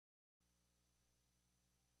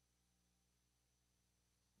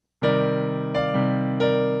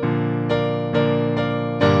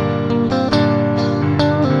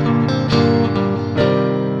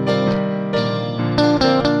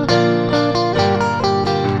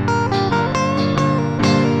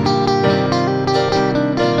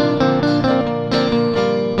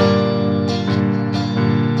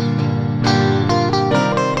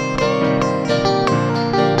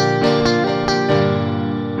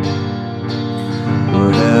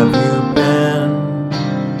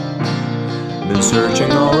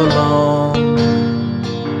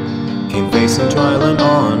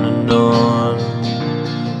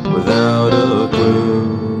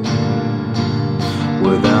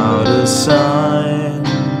a sign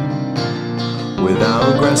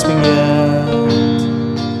without grasping yet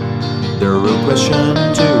the real question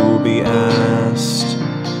to be asked.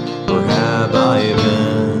 Where have I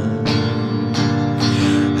been?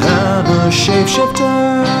 I'm a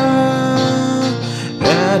shapeshifter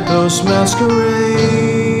at post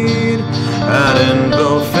masquerade, adding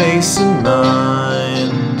both face and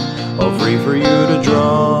mind, all free for you to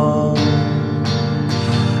draw.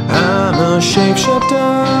 I'm a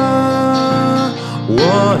shapeshifter,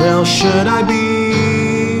 what else should I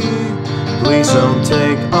be? Please don't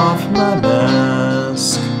take off my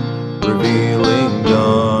mask, revealing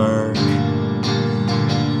dark.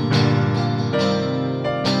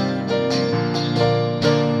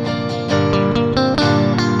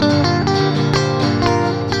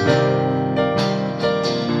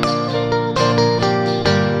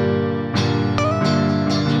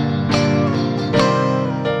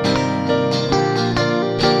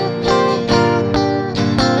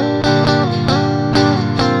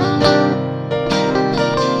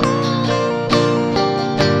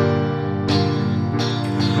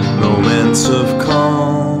 Moments of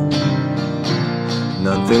calm,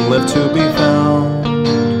 nothing left to be found.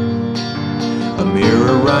 A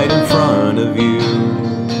mirror right in front of you,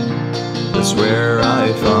 that's where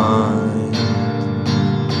I find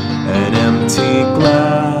an empty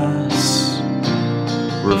glass,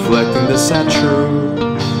 reflecting the sad truth.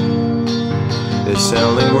 It's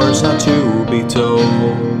telling words not to be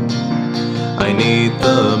told. I need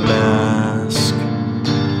the mask.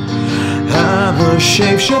 I'm a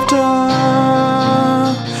shapeshifter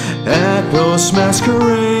at post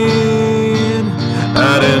masquerade,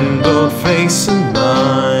 adding both face and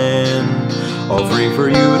mind, all free for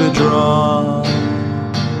you to draw.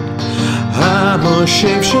 I'm a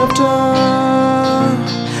shapeshifter,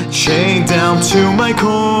 chained down to my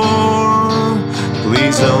core.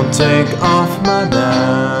 Please don't take off my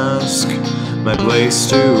mask, my place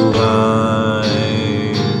to hide.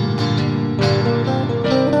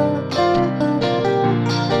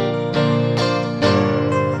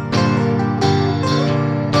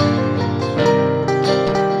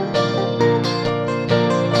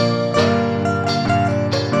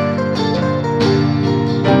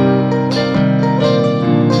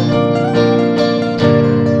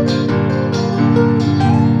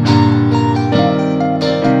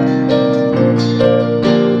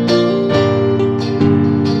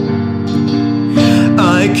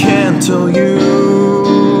 I can't tell you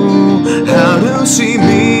how to see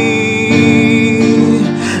me,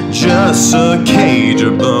 just a cage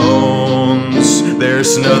of bones,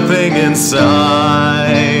 there's nothing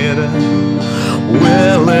inside.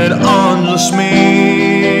 Will it on just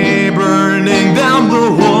me, burning down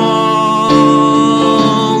the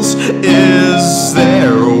walls? Is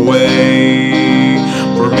there a way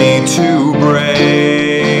for me to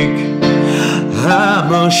break?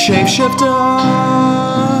 I'm a shapeshifter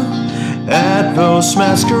at post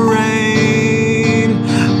masquerade,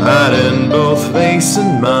 adding both face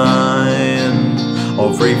and mind,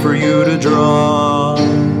 all free for you to draw.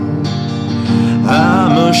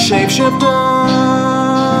 I'm a shapeshifter,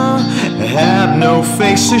 have no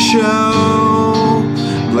face to show.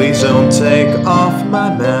 Please don't take off my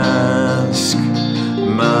mask,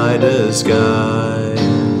 my disguise.